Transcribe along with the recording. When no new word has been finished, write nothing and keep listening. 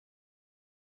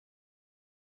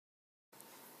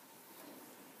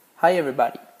Hi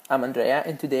everybody, I'm Andrea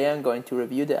and today I'm going to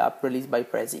review the app released by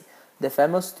Prezi, the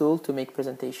famous tool to make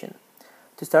presentation.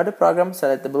 To start the program,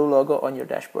 select the blue logo on your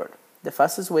dashboard. The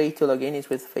fastest way to log in is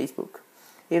with Facebook.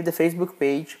 If the Facebook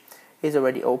page is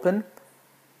already open,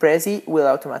 Prezi will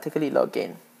automatically log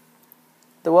in.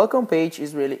 The welcome page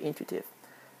is really intuitive.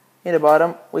 In the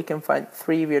bottom, we can find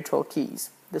 3 virtual keys.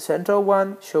 The central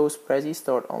one shows Prezi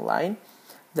stored online.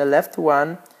 The left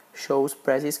one shows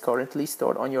Prezi currently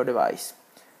stored on your device.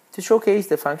 To showcase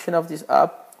the function of this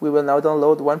app, we will now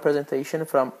download one presentation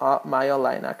from my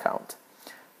online account.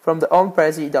 From the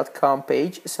onprezi.com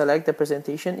page, select the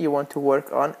presentation you want to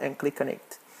work on and click on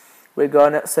it. We're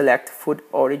gonna select Food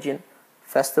Origin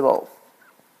Festival.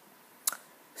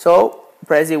 So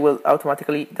Prezi will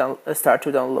automatically start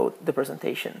to download the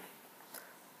presentation.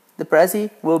 The Prezi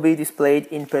will be displayed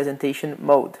in presentation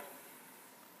mode.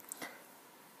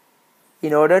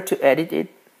 In order to edit it,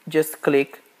 just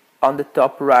click on the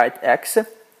top right X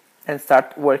and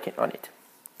start working on it.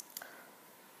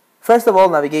 First of all,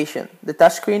 navigation. The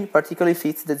touchscreen particularly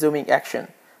fits the zooming action.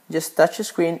 Just touch the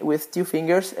screen with 2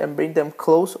 fingers and bring them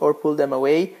close or pull them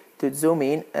away to zoom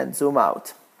in and zoom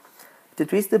out. To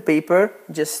twist the paper,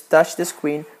 just touch the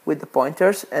screen with the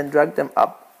pointers and drag them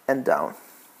up and down.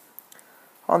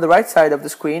 On the right side of the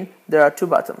screen, there are 2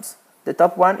 buttons. The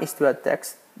top one is to add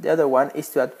text, the other one is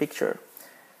to add picture.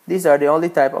 These are the only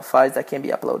type of files that can be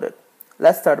uploaded.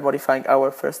 Let's start modifying our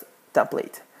first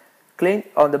template.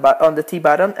 Click on the T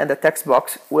button and the text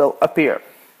box will appear.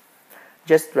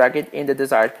 Just drag it in the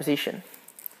desired position.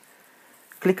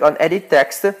 Click on Edit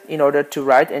Text in order to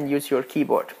write and use your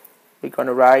keyboard. We're going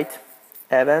to write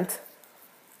Event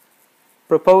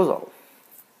Proposal.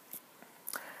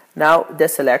 Now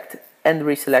deselect and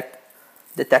reselect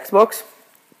the text box.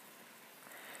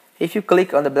 If you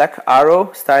click on the black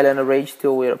arrow, Style and Arrange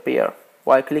tool will appear.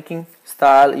 While clicking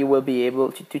Style, you will be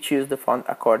able to choose the font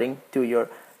according to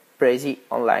your Prezi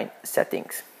online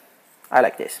settings. I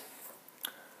like this.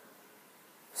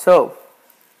 So,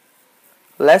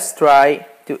 let's try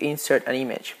to insert an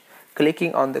image.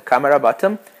 Clicking on the camera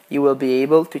button, you will be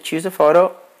able to choose a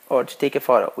photo or to take a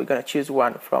photo. We're going to choose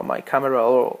one from my camera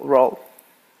roll.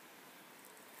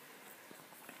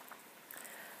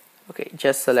 Okay,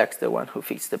 just select the one who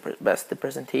fits the best the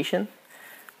presentation.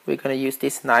 We're going to use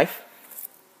this knife.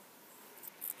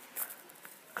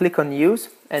 Click on Use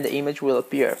and the image will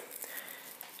appear.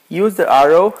 Use the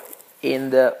arrow in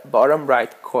the bottom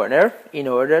right corner in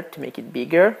order to make it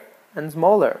bigger and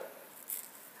smaller.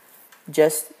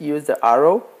 Just use the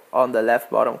arrow on the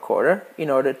left bottom corner in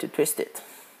order to twist it.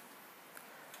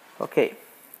 Okay,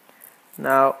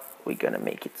 now we're going to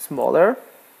make it smaller.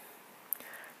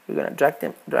 We're going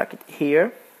to drag it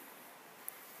here.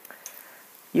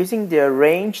 Using the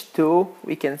Arrange tool,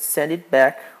 we can send it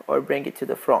back or bring it to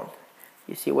the front.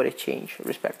 You see what it changed with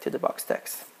respect to the box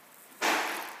text.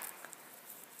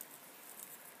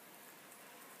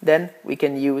 Then we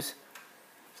can use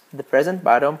the present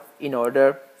button in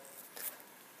order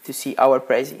to see our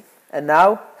Prezi. And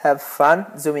now have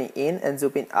fun zooming in and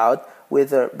zooming out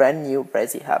with a brand new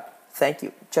Prezi app. Thank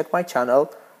you. Check my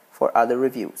channel for other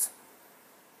reviews.